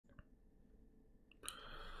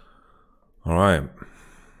Alright.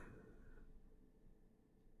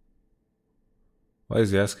 Why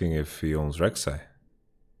is he asking if he owns Rek'Sai?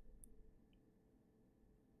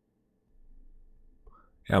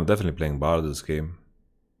 Yeah, I'm definitely playing Bard this game.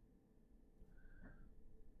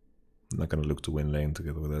 I'm not gonna look to win lane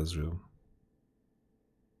together with Ezreal.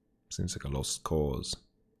 Seems like a lost cause.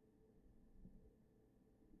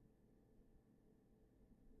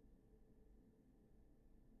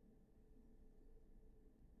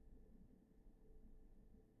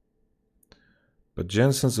 But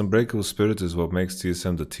Jensen's unbreakable spirit is what makes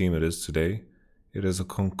TSM the team it is today. It is a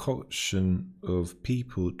concoction of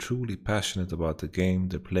people truly passionate about the game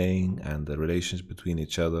they're playing and the relations between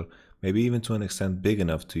each other, maybe even to an extent big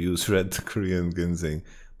enough to use Red Korean ginseng.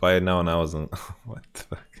 Buy it now and I was on... what the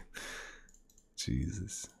fuck?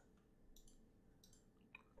 Jesus.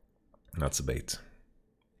 That's a bait.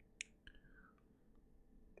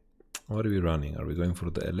 What are we running? Are we going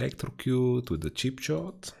for the electrocute with the cheap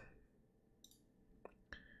shot?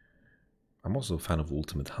 I'm also a fan of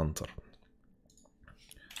Ultimate Hunter.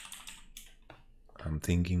 I'm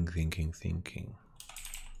thinking.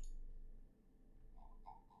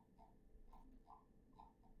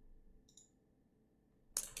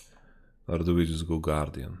 Or do we just go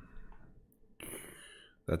Guardian?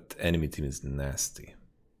 That enemy team is nasty.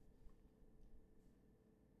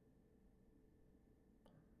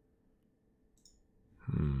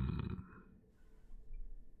 Do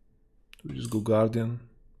we just go Guardian?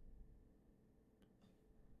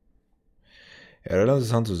 Yeah, Relentless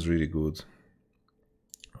Hunter is really good.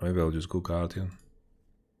 Maybe I'll just go Guardian.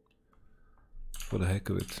 For the heck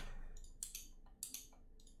of it.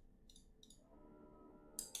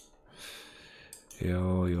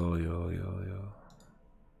 Yo.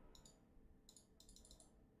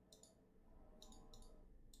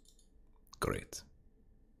 Great.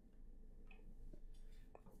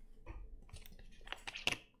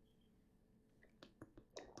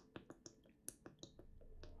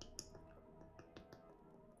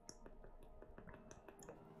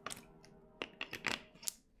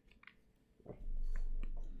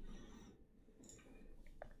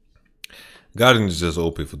 Guardian is just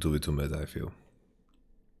OP for 2v2 mid, I feel.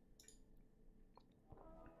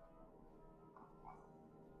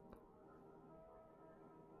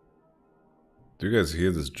 Do you guys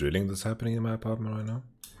hear this drilling that's happening in my apartment right now?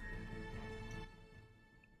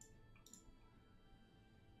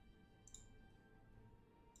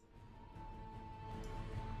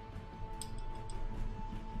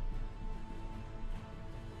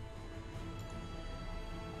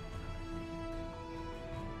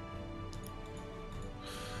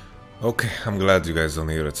 Okay, I'm glad you guys don't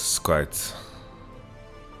hear it. It's quite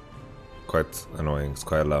annoying. It's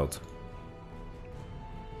quite loud.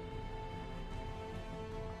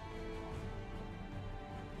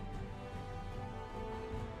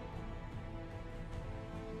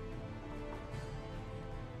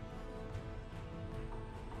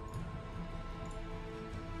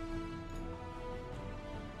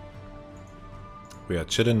 We are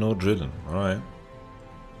chilling, no drilling. Alright.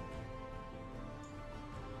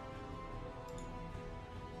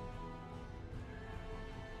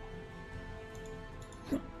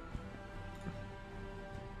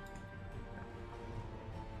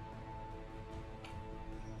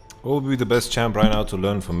 What would be the best champ right now to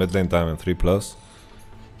learn for mid lane time and 3+?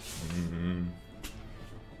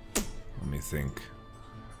 Let me think.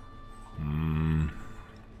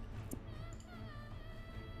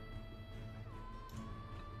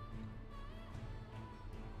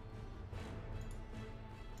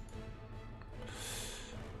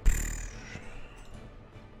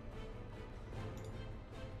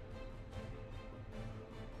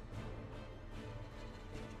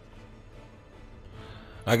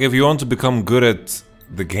 Like, if you want to become good at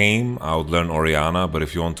the game, I would learn Orianna, but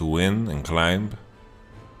if you want to win and climb,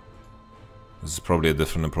 this is probably a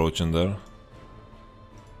different approach in there.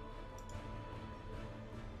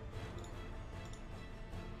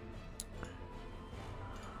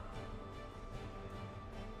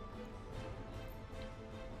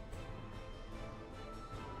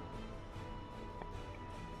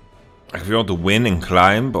 Like, if you want to win and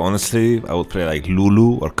climb, honestly, I would play like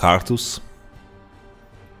Lulu or Karthus.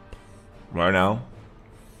 Right now,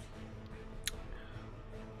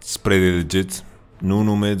 it's pretty legit.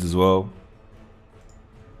 Nunu mid as well.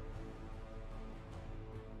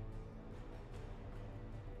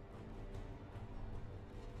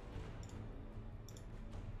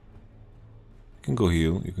 You can go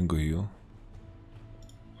heal. You can go heal.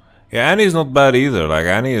 Yeah, Annie's not bad either. Like,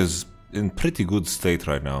 Annie is in pretty good state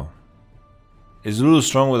right now. Is Lulu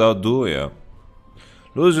strong without duo? Yeah.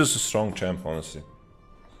 Lulu's just a strong champ, honestly.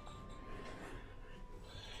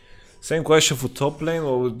 Same question for top lane.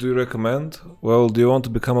 What would you recommend? Well, do you want to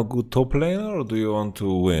become a good top laner or do you want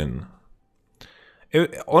to win?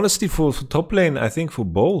 Honestly, for top lane, I think for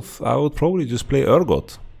both, I would probably just play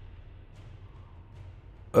Urgot.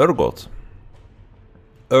 Urgot,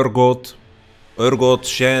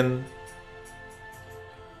 Shen.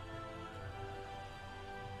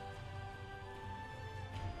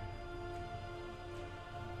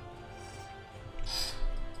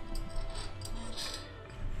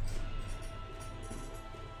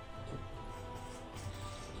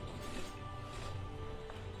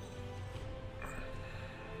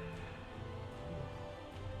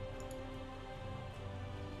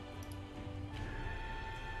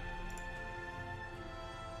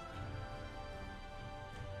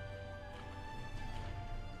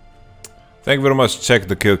 Thank you very much. Check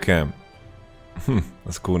the kill cam.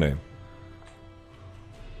 That's a cool name.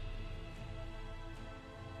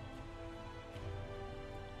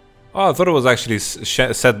 Oh, I thought it was actually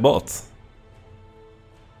set bot.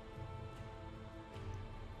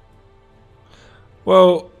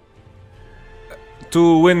 Well,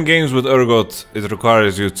 to win games with Urgot, it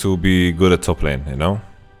requires you to be good at top lane, you know?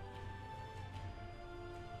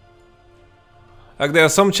 Like, there are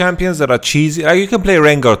some champions that are cheesy. Like, you can play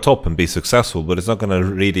Rengar top and be successful, but it's not gonna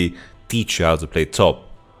really teach you how to play top.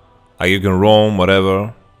 Like, you can roam,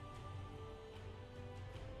 whatever.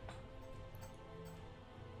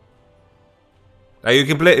 Like,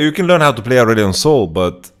 you can learn how to play Aurelion Sol,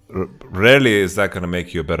 but rarely is that gonna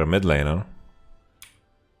make you a better mid laner.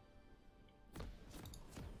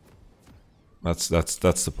 That's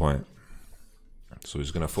the point. So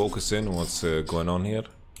he's gonna focus in on what's going on here.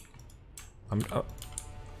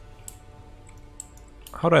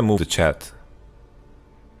 How do I move the chat?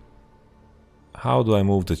 How do I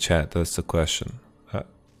move the chat? That's the question.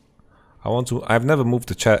 I've never moved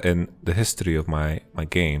the chat in the history of my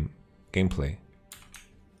gameplay.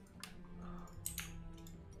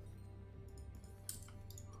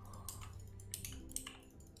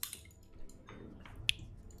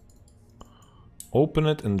 Open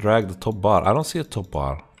it and drag the top bar. I don't see a top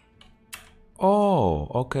bar.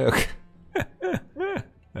 Oh, okay.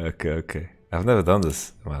 Okay. I've never done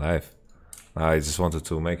this in my life. I just wanted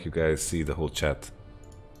to make you guys see the whole chat.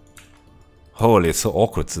 Holy, it's so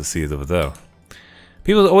awkward to see it over there.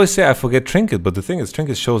 People always say I forget Trinket, but the thing is,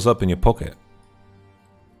 Trinket shows up in your pocket.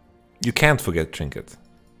 You can't forget Trinket.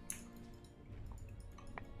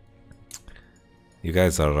 You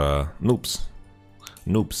guys are noobs.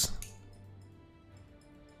 Noobs.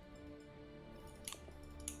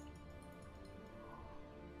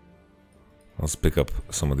 Let's pick up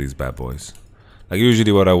some of these bad boys. Like,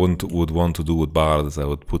 usually what I would want to do with Bard is I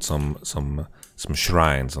would put some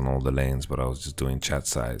shrines on all the lanes, but I was just doing chat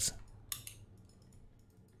size.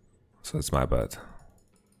 So it's my bad.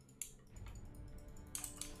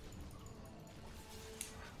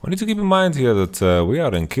 We need to keep in mind here that we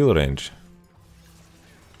are in kill range.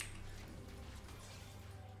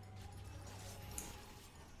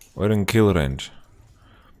 We're in kill range.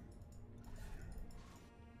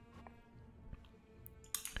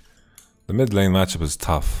 The mid lane matchup is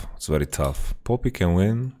tough. It's very tough. Poppy can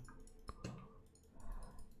win.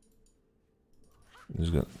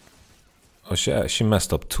 Oh, she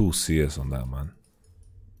messed up 2 CS on that, man.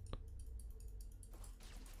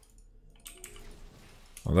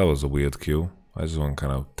 Oh, that was a weird Q. I just want to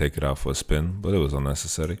kind of take it out for a spin, but it was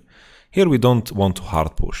unnecessary. Here we don't want to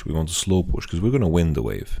hard push. We want to slow push because we're going to win the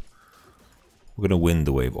wave. We're going to win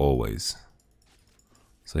the wave always.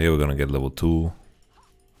 So here we're going to get level 2.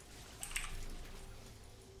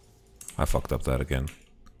 I fucked up that again.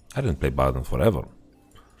 I didn't play Baden forever.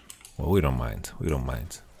 Well, we don't mind. We don't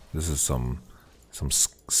mind. This is some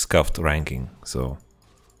scuffed ranking, so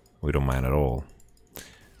we don't mind at all.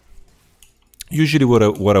 Usually what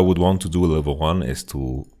I would want to do level 1 is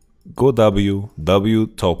to go W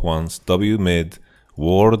top ones, W mid,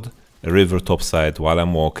 ward, a river top side while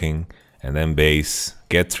I'm walking, and then base,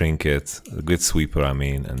 get trinket, get sweeper I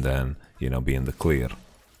mean, and then, you know, be in the clear.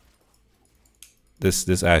 This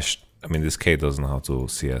K doesn't know how to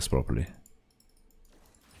CS properly.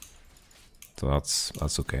 So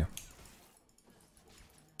that's okay.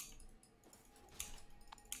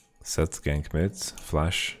 Set gank mid,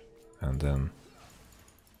 flash, and then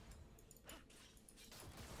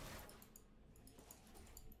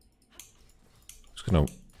just gonna,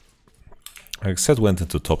 like, Set went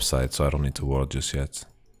into top side, so I don't need to ward just yet.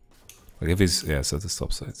 Like, if he's, yeah, Set is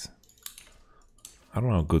top side. I don't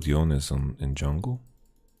know how good Yon is in jungle.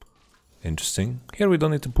 Interesting. Here we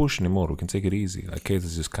don't need to push anymore. We can take it easy. Like, Kate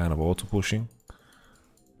is just kind of auto pushing.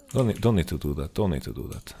 Don't need to do that. Don't need to do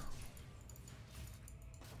that.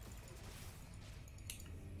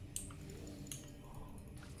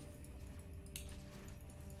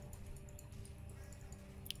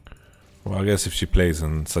 Well, I guess if she plays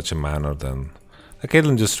in such a manner, then like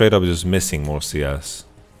Caitlyn just straight up just missing more CS.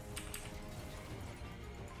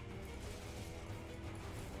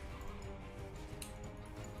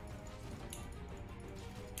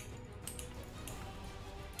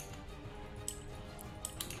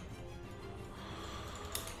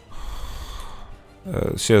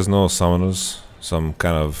 She has no summoners, so I'm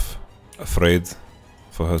kind of afraid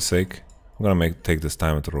for her sake. I'm gonna take this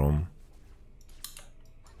time at the roam.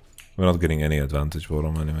 We're not getting any advantage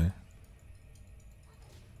bottom anyway.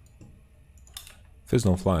 There's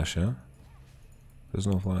no flash, yeah? There's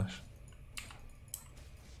no flash.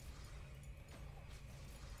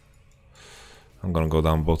 I'm gonna go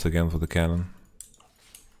down bot again for the cannon.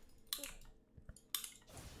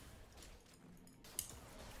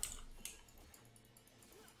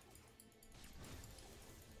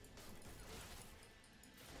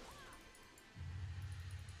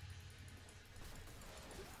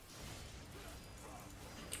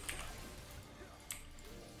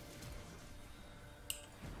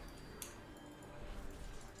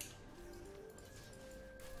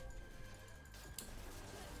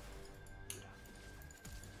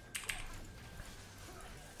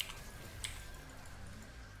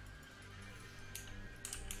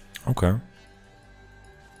 Okay.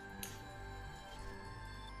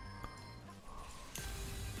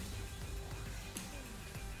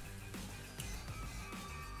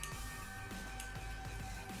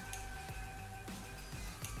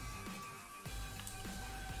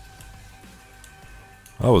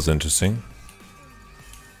 That was interesting.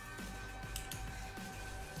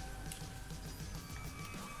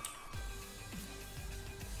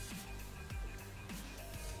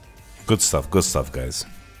 Good stuff, guys.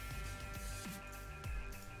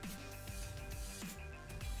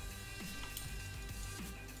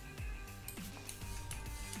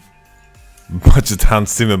 Budget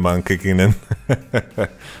Hans Zimmerman kicking in.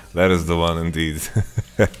 That is the one indeed.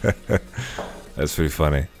 That's pretty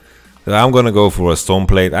funny. I'm gonna go for a stone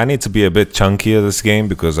plate. I need to be a bit chunkier this game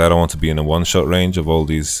because I don't want to be in a one-shot range of all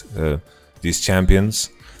these champions.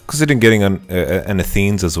 Considering getting an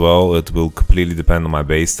Athenes as well, it will completely depend on my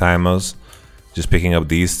base timers. Just picking up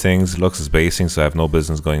these things. Lux is basing, so I have no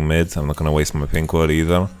business going mid. I'm not gonna waste my pink ward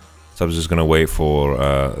either. So I'm just gonna wait for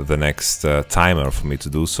the next timer for me to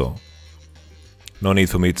do so. No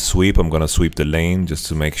need for me to sweep. I'm gonna sweep the lane just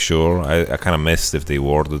to make sure. I kind of missed if they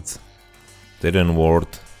warded. They didn't ward.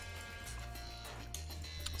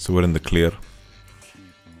 So we're in the clear.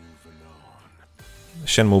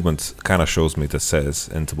 Shen movement kind of shows me the says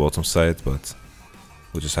into bottom side, but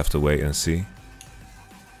we'll just have to wait and see.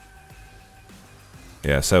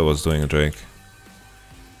 Yeah, Seth was doing a Drake.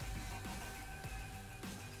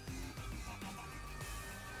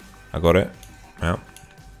 I got it. Yeah.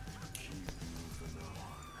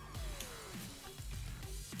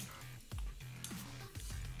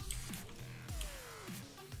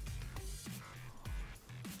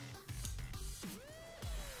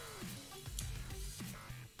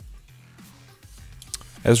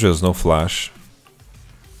 Ezreal's no flash.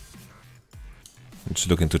 I'm just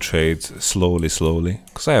looking to trade slowly.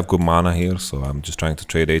 Because I have good mana here, so I'm just trying to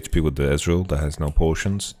trade HP with the Ezreal that has no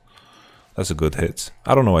potions. That's a good hit.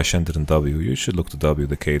 I don't know why Shen didn't W. You should look to W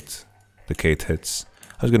the Kate hits.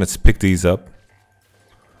 I was gonna pick these up.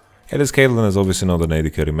 Yeah, this Caitlyn is obviously not an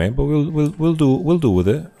AD carry main, but we'll do with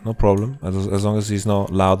it. No problem. As long as he's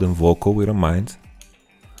not loud and vocal, we don't mind.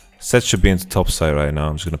 Seth should be into top side right now.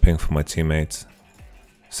 I'm just gonna ping for my teammate.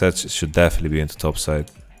 Seth should definitely be into top side.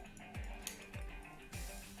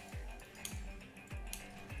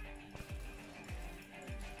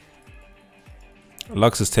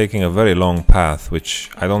 Lux is taking a very long path, which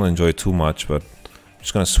I don't enjoy too much, but I'm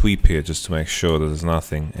just gonna sweep here just to make sure that there's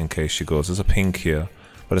nothing in case she goes. There's a pink here,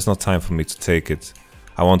 but it's not time for me to take it.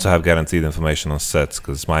 I want to have guaranteed information on Seth,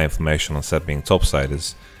 because my information on Seth being topside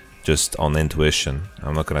is just on intuition.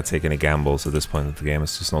 I'm not gonna take any gambles at this point in the game,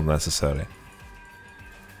 it's just not necessary.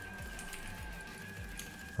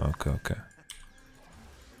 Okay.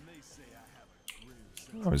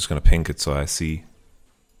 I'm just gonna pink it so I see.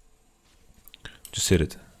 Just hit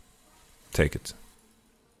it. Take it.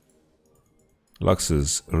 Lux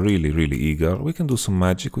is really eager. We can do some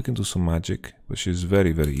magic, but she's very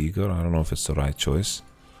eager. I don't know if it's the right choice.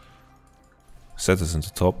 Set us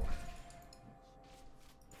into top.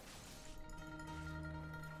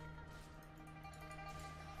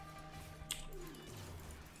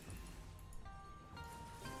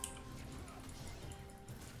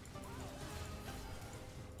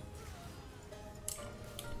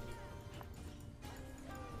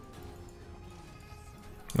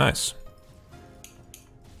 Nice.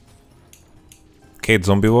 Kate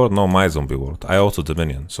zombie ward? No, my zombie ward. I auto the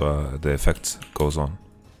minion, so the effect goes on.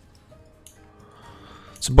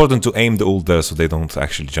 It's important to aim the ult there so they don't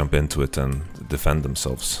actually jump into it and defend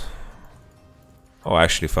themselves. Oh, I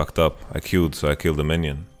actually fucked up. I queued, so I killed the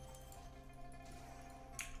minion.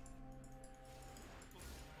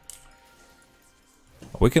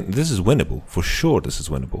 We can. This is winnable. For sure this is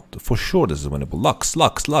winnable. For sure this is winnable. Lux,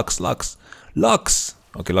 Lux, Lux, Lux, Lux!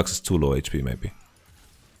 Okay, Lux is too low HP maybe.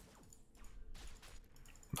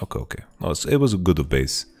 Okay, okay. No, it was a good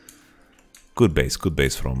base. Good base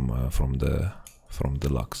from the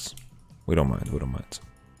Lux. We don't mind, we don't mind.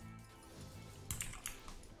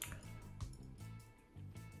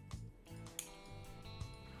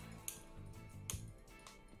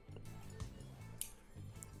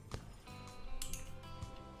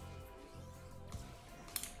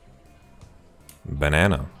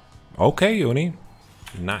 Banana. Okay, Uni.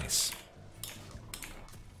 Nice.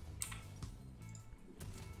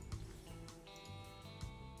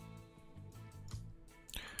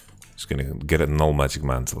 Just gonna get a null magic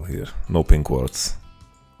mantle here. No pink wards.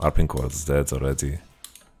 Our pink ward is dead already.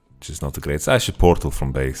 Which is not great. It's actually portal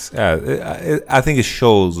from base. Yeah, I think it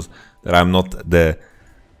shows that I'm not the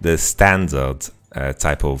standard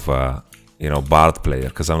type of you know, bard player,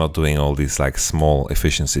 because I'm not doing all these like small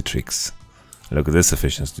efficiency tricks. Look at this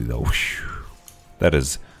efficiency though. That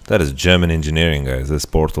is German engineering, guys. This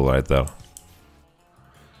portal right there.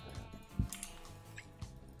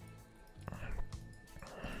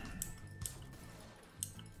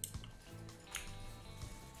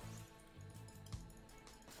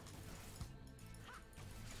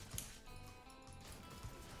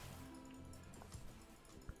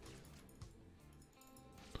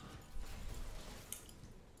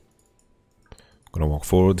 Gonna walk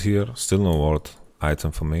forward here. Still no ward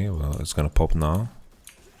item for me. Well, it's gonna pop now.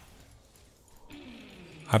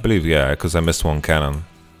 I believe, yeah, because I missed one cannon.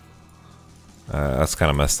 That's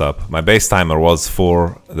kind of messed up. My base timer was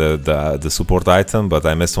for the support item, but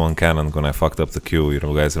I missed one cannon when I fucked up the Q. You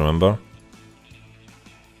know, guys, remember?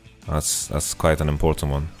 That's quite an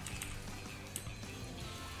important one.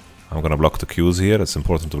 I'm gonna block the Qs here. It's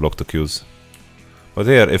important to block the Qs. But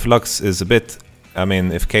here, if Lux is a bit, I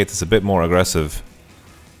mean, if Kate is a bit more aggressive,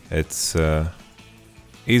 it's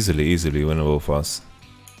easily winnable for us.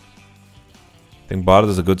 I think Bard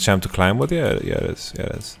is a good champ to climb with. Yeah, it is. Yeah,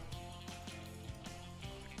 it is.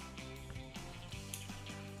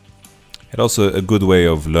 It's also a good way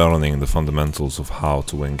of learning the fundamentals of how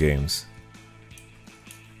to win games.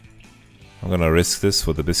 I'm gonna risk this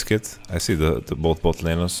for the biscuit. I see the both bot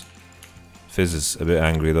laners. Fizz is a bit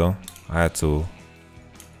angry though. I had to.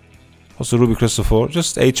 Also Ruby Crystal 4,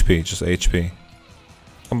 just HP, just HP.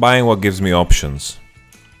 I'm buying what gives me options.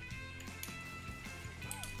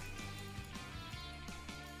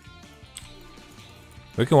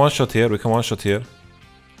 We can one shot here, we can one shot here.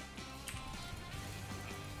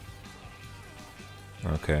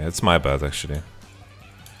 Okay, it's my bad actually.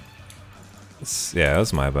 Yeah,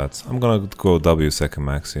 that's my bad. I'm gonna go W second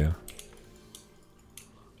max here.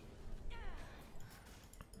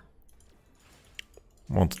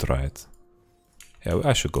 Want to try it. Yeah,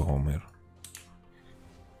 I should go home here.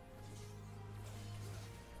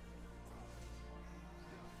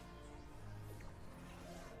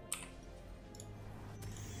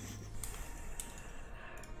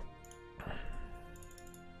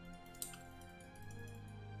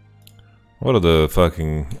 What are the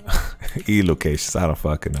fucking E locations? I don't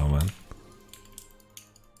fucking know, man.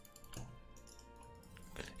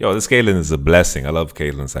 Yo, this Caitlyn is a blessing. I love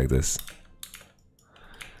Caitlyn's like this.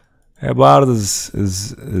 Yeah, Bard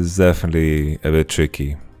is definitely a bit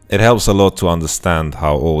tricky. It helps a lot to understand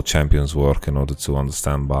how all champions work in order to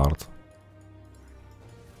understand Bard.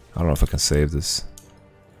 I don't know if I can save this.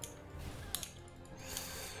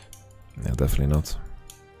 Yeah, definitely not.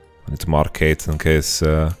 I need to mark Kate in case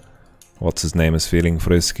what's his name is feeling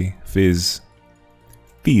frisky. Fizz.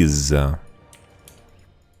 Fizz.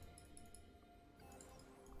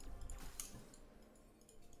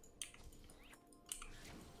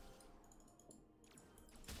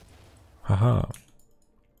 Haha.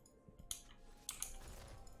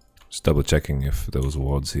 Just double checking if there was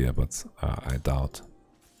wards here, but I doubt.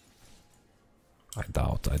 I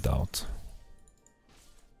doubt.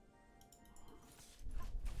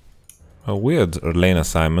 A weird lane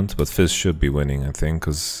assignment, but Fizz should be winning, I think,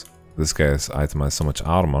 because this guy's item has so much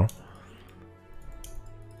armor.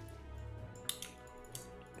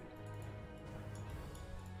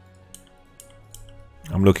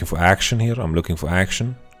 I'm looking for action here, I'm looking for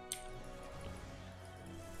action.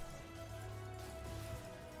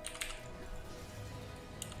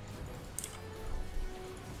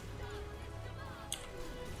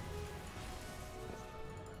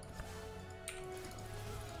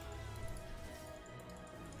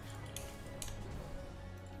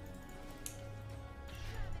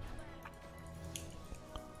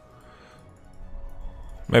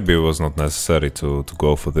 Maybe it was not necessary to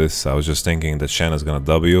go for this. I was just thinking that Shen is gonna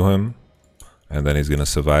W him, and then he's gonna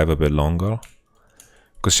survive a bit longer.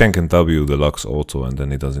 Because Shen can W the Lux auto and then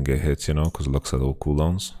he doesn't get hit, you know, because Lux had all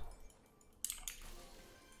cooldowns.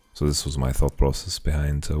 So this was my thought process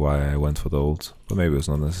behind why I went for the ult. But maybe it was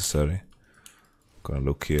not necessary. Gonna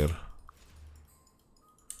look here.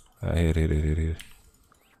 Here.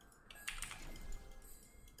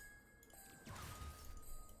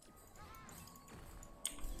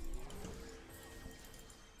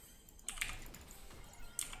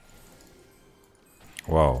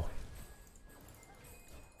 Wow.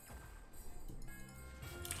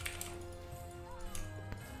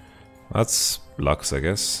 That's Lux, I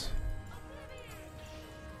guess.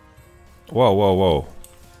 Whoa.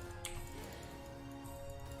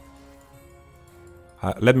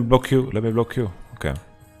 Let me block you. Okay.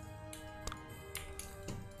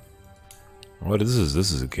 What this is?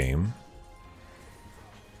 This is a game.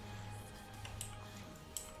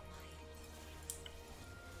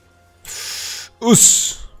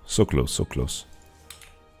 Oos! So close.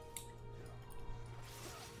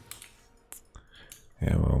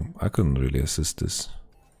 Yeah, well, I couldn't really assist this.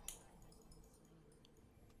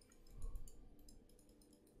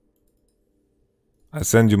 I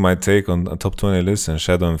send you my take on a top 20 list and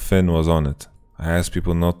Shadow and Finn was on it. I asked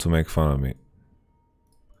people not to make fun of me.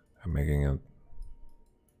 I'm making it...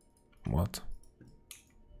 What?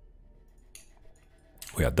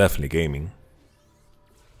 We are definitely gaming.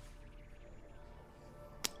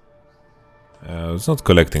 It's not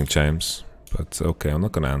collecting chimes, but okay, I'm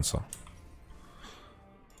not gonna answer.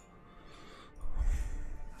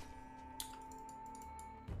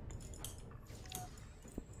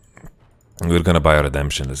 We're gonna buy a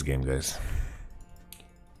redemption this game, guys.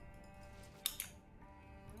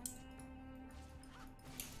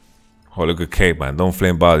 Oh, look at Kate, man. Don't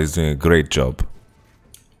Flame Body is doing a great job.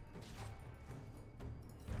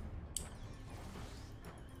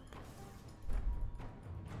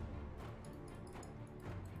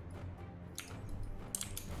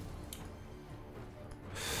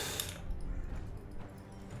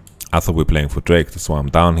 I thought we were playing for Drake, that's why I'm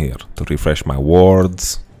down here. To refresh my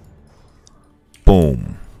wards.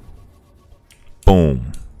 Boom.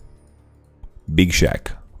 Boom. Big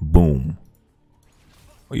Shack. Boom.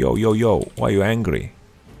 Yo. Why are you angry?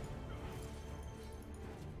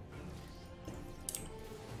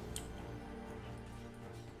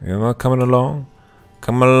 You're not coming along?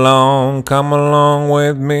 Come along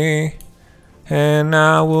with me. And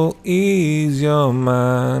I will ease your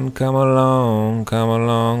mind. Come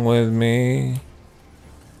along with me.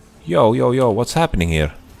 Yo, what's happening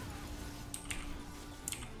here?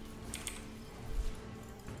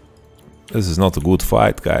 This is not a good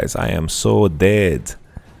fight, guys. I am so dead.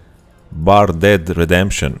 Bar dead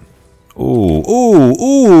redemption. Ooh.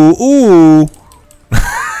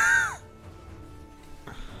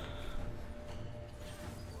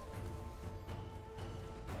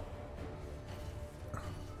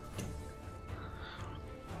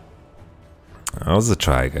 It was a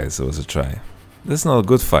try, guys. It was a try. This is not a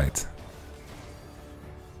good fight.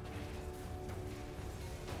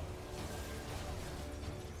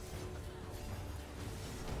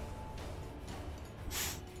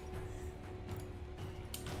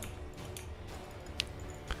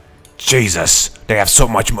 Jesus, they have so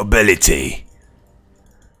much mobility.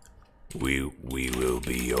 We will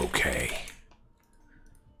be okay.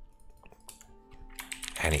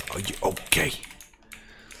 Annie, are you okay?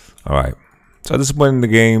 Alright. So at this point in the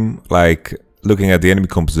game, like, looking at the enemy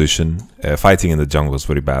composition, fighting in the jungle is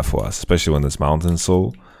very bad for us, especially when there's mountain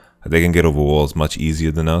soul. They can get over walls much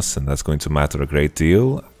easier than us, and that's going to matter a great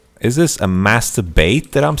deal. Is this a master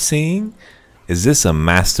bait that I'm seeing? Is this a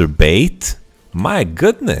master bait? My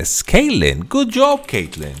goodness, Caitlyn, good job,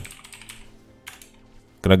 Caitlyn.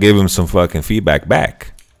 Gonna give him some fucking feedback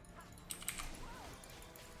back.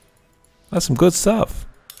 That's some good stuff.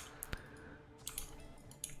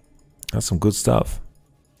 That's some good stuff.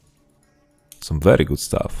 Some very good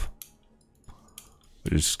stuff.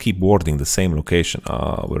 We just keep warding the same location.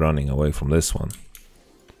 Ah, we're running away from this one.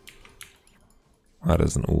 That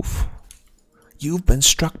is an oof. You've been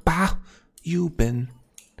struck by. You've been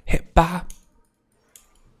hit by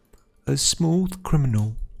a smooth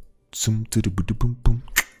criminal.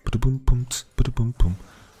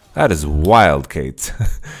 That is wild, Kate.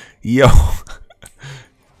 Yo.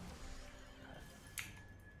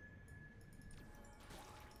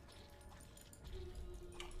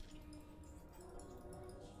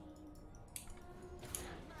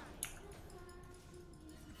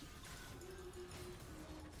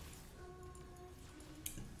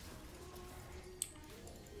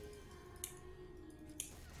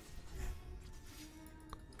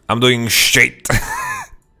 I'm doing shit.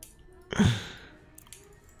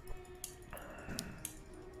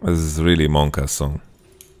 This is really Monka's song.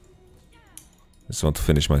 I just want to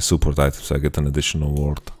finish my support item so I get an additional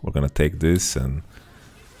ward. We're gonna take this and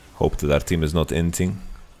hope that our team is not inting.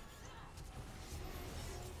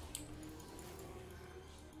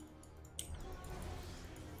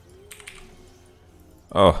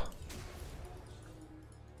 Oh.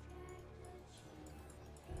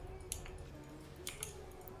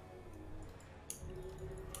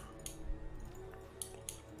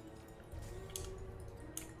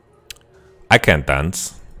 I can't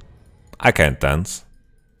dance. I can't dance.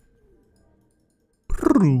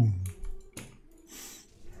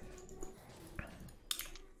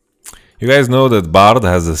 You guys know that Bard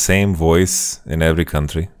has the same voice in every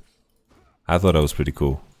country? I thought that was pretty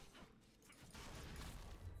cool.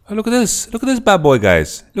 Oh, look at this. Look at this bad boy,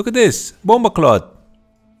 guys. Look at this. Bomba Clot.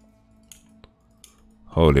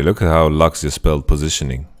 Holy, look at how Lux just spelled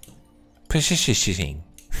positioning. Positioning.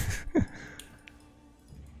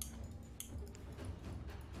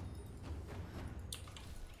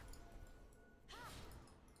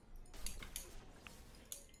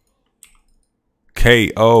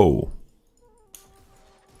 KO.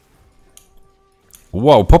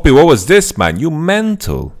 Whoa, Poppy, what was this, man? You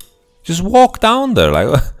mental. Just walk down there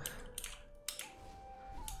like...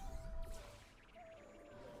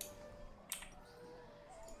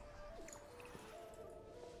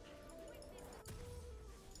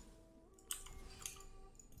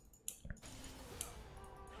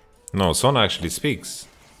 No, Son actually speaks.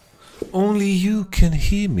 Only you can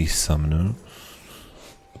hear me, Summoner.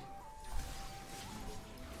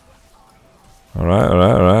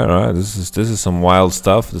 Alright. This is some wild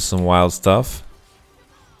stuff. This is some wild stuff.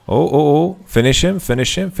 Oh. Finish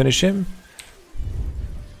him.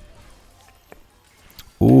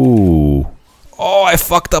 Ooh. Oh, I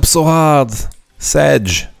fucked up so hard.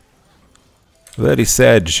 Sedge. Very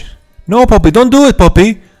sedge. No, Poppy, don't do it,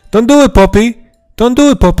 Poppy. Don't do it, Poppy. Don't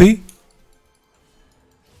do it, Poppy.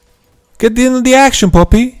 Get into the action,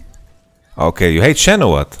 Poppy. Okay, you hate Shen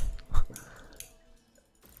or what?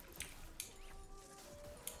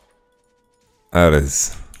 That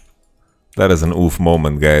is an oof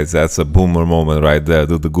moment, guys. That's a boomer moment right there.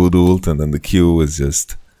 Do the good ult and then the Q is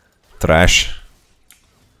just trash.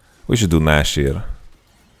 We should do Nash here.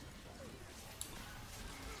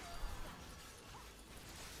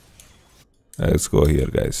 Let's go here,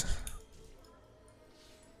 guys.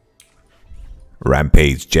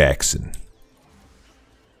 Rampage Jackson.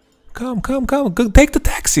 Come. Go, take the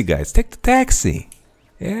taxi, guys. Take the taxi.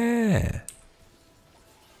 Yeah.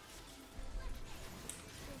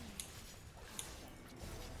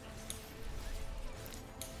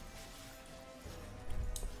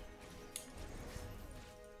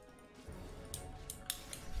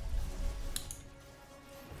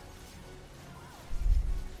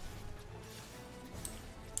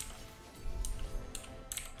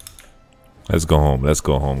 Let's go home. Let's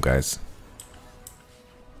go home, guys.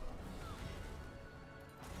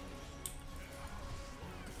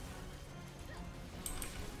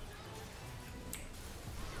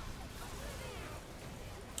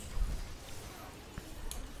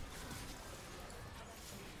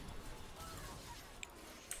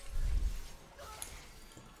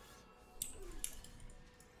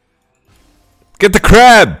 Get the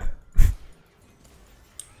crab!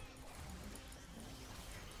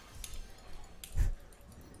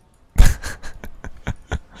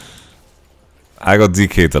 I got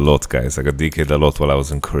DK'd a lot, guys. I got DK'd a lot while I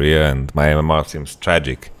was in Korea, and my MMR seems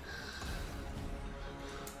tragic.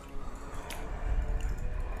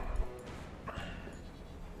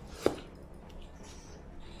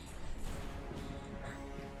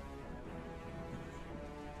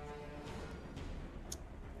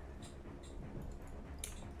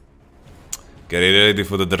 Get ready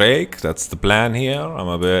for the Drake. That's the plan here. I'm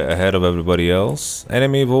a bit ahead of everybody else.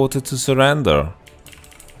 Enemy voted to surrender.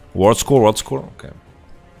 Ward score? Okay.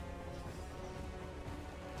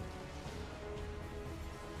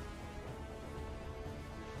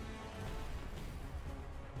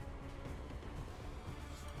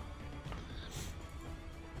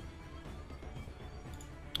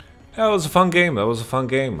 That was a fun game.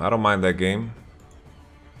 I don't mind that game.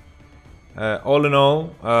 All in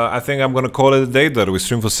all, I think I'm gonna call it a day there. We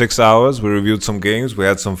streamed for 6 hours. We reviewed some games. We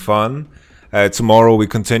had some fun. Tomorrow we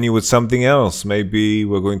continue with something else. Maybe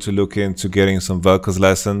we're going to look into getting some Vel'Koz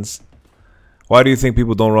lessons. Why do you think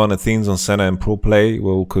people don't run Athenes on Senna in Pro Play?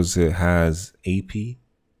 Well, because it has AP.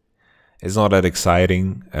 It's not that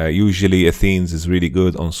exciting. Usually Athenes is really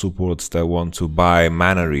good on supports that want to buy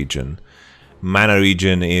mana regen. mana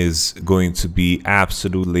regen is going to be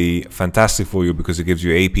absolutely fantastic for you because it gives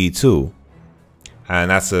you AP too.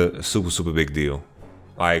 And that's a super big deal.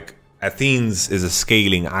 Like, Athene's is a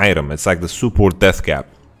scaling item. It's like the support death cap,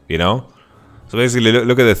 you know? So basically,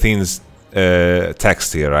 look at Athene's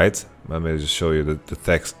text here, right? Let me just show you the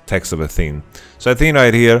text of Athene. So Athene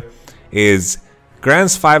right here is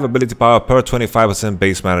grants 5 ability power per 25%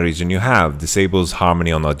 base mana regen you have. Disables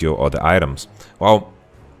harmony on your other items. Well,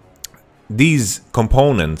 these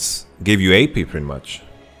components give you AP pretty much.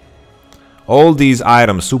 All these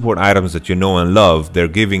items, support items that you know and love, they're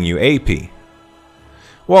giving you AP.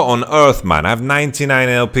 What on earth, man? I have 99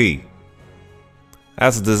 LP.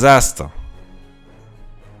 That's a disaster.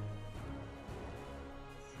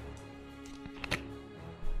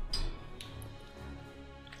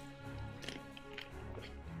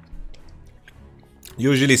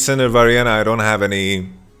 Usually Cinder Variana, I don't have any.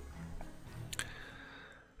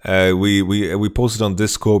 We posted on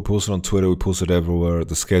Discord, posted on Twitter, we posted everywhere.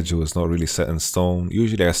 The schedule is not really set in stone.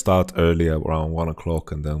 Usually I start early around 1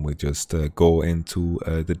 o'clock and then we just go into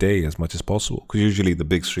the day as much as possible. Because usually the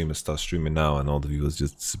big streamers start streaming now and all the viewers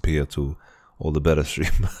just disappear to all the better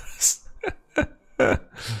streamers.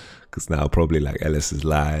 Because now probably like Ellis is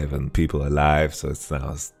live and people are live, so it's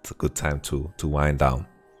a good time to wind down.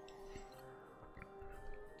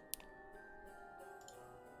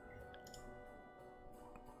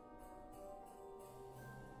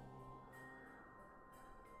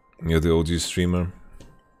 You're the OG streamer.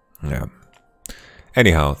 Yeah.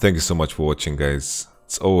 Anyhow, thank you so much for watching, guys.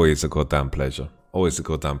 It's always a goddamn pleasure. Always a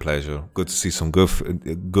goddamn pleasure. Good to see some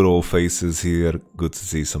good old faces here. Good to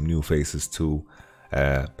see some new faces too.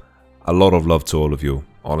 A lot of love to all of you.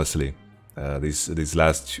 Honestly, these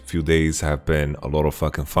last few days have been a lot of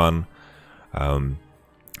fucking fun.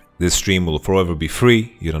 This stream will forever be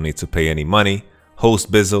free. You don't need to pay any money.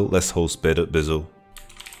 Host Bizzle. Let's host Bizzle.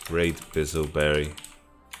 Raid Bizzleberry.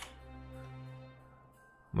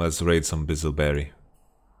 Let's raid some Bizzleberry.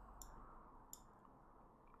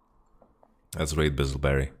 Let's raid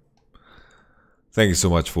Bizzleberry. Thank you so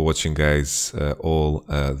much for watching, guys. All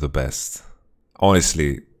the best.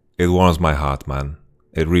 Honestly, it warms my heart, man.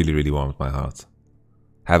 It really warms my heart.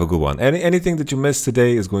 Have a good one. Anything that you missed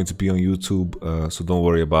today is going to be on YouTube, so don't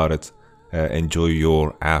worry about it. Enjoy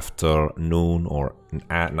your afternoon or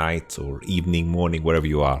at night or evening, morning, wherever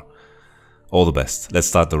you are. All the best. Let's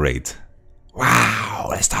start the raid. Wow,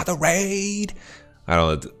 let's start the raid. I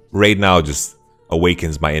don't know, raid now just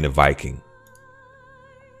awakens my inner Viking.